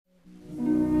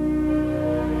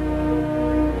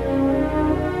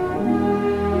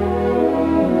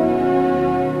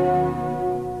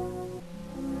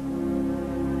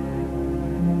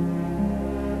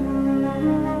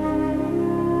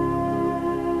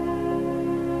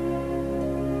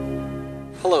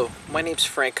Hello, my name's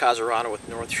Frank Causarano with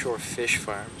North Shore Fish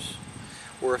Farms.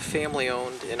 We're a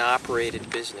family-owned and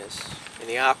operated business in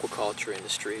the aquaculture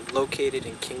industry located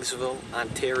in Kingsville,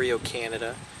 Ontario,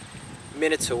 Canada,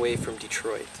 minutes away from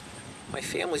Detroit. My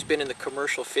family's been in the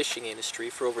commercial fishing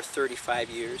industry for over 35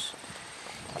 years,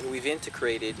 and we've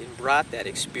integrated and brought that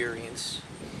experience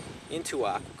into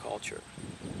aquaculture,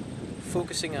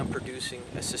 focusing on producing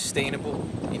a sustainable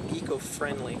and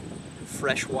eco-friendly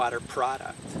freshwater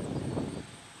product,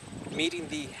 meeting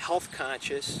the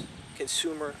health-conscious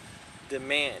consumer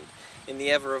demand in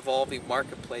the ever-evolving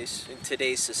marketplace in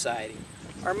today's society.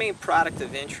 Our main product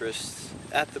of interest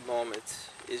at the moment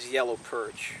is yellow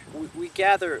perch. We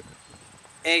gather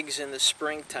eggs in the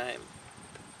springtime,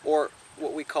 or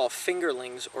what we call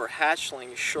fingerlings or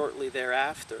hatchlings shortly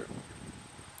thereafter,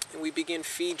 and we begin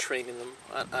feed training them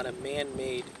on a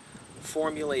man-made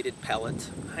formulated pellet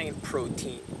high in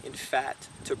protein and fat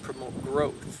to promote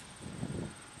growth.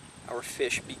 Our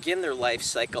fish begin their life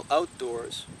cycle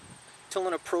outdoors till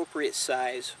an appropriate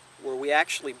size, where we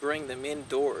actually bring them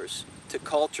indoors to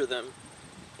culture them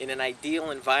in an ideal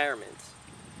environment,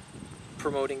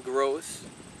 promoting growth,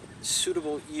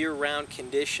 suitable year-round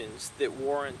conditions that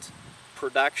warrant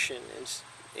production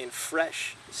in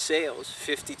fresh sales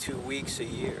 52 weeks a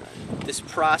year. This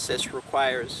process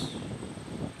requires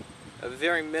a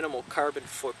very minimal carbon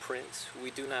footprint.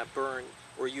 We do not burn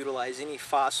or utilize any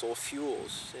fossil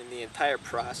fuels in the entire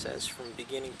process from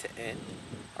beginning to end.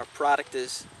 Our product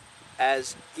is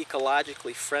as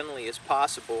ecologically friendly as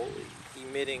possible,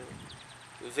 emitting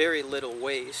very little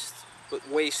waste, but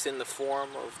waste in the form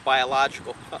of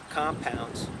biological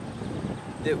compounds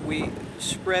that we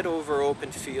spread over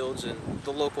open fields, and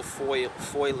the local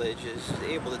foliage is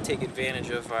able to take advantage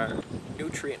of our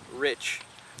nutrient-rich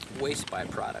waste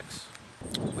byproducts.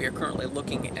 We are currently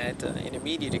looking at an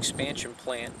immediate expansion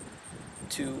plan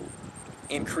to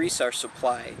increase our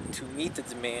supply to meet the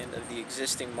demand of the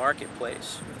existing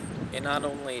marketplace, and not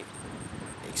only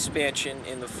expansion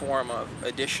in the form of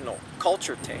additional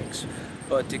culture tanks,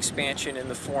 but expansion in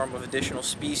the form of additional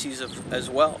species as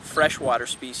well, freshwater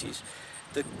species,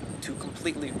 to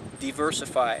completely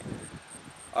diversify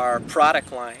our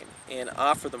product line and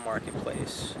offer the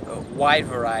marketplace a wide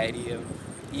variety of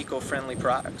eco-friendly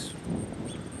products.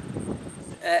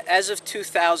 As of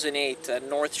 2008,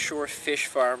 North Shore Fish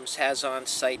Farms has on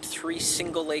site 3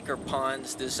 single-acre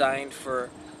ponds designed for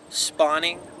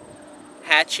spawning,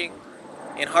 hatching,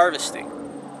 and harvesting.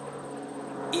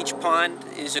 Each pond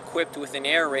is equipped with an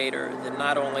aerator that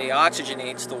not only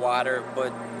oxygenates the water,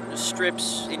 but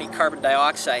strips any carbon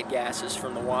dioxide gases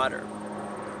from the water.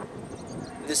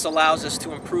 This allows us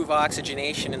to improve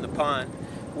oxygenation in the pond,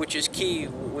 which is key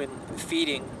when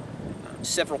feeding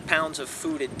several pounds of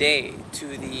food a day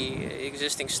to the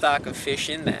existing stock of fish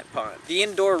in that pond. The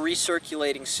indoor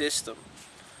recirculating system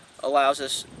allows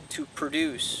us to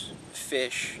produce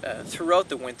fish throughout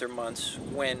the winter months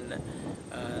when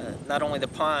not only the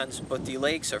ponds but the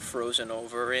lakes are frozen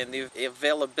over and the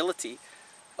availability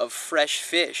of fresh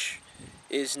fish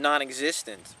is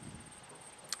non-existent.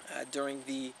 During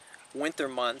the winter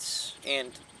months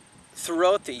and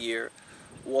throughout the year,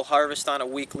 we'll harvest on a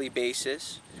weekly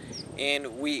basis,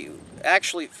 and we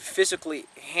actually physically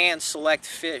hand select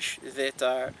fish that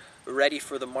are ready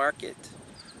for the market,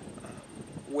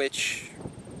 which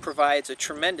provides a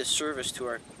tremendous service to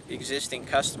our existing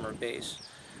customer base.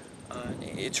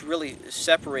 It's really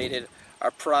separated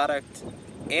our product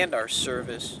and our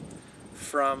service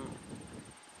from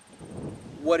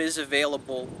what is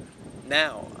available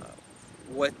now,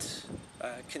 what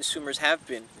consumers have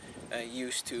been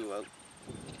used to.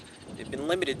 They've been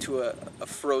limited to a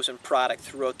frozen product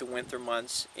throughout the winter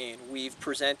months, and we've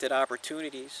presented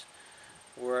opportunities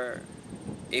where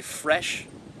a fresh,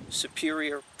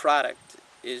 superior product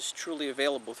is truly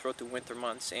available throughout the winter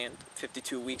months and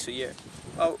 52 weeks a year.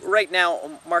 Right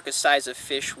now, market size of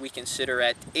fish we consider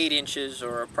at 8 inches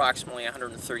or approximately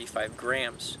 135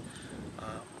 grams.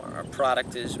 Our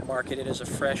product is marketed as a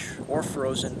fresh or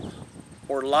frozen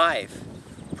or live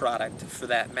product for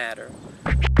that matter.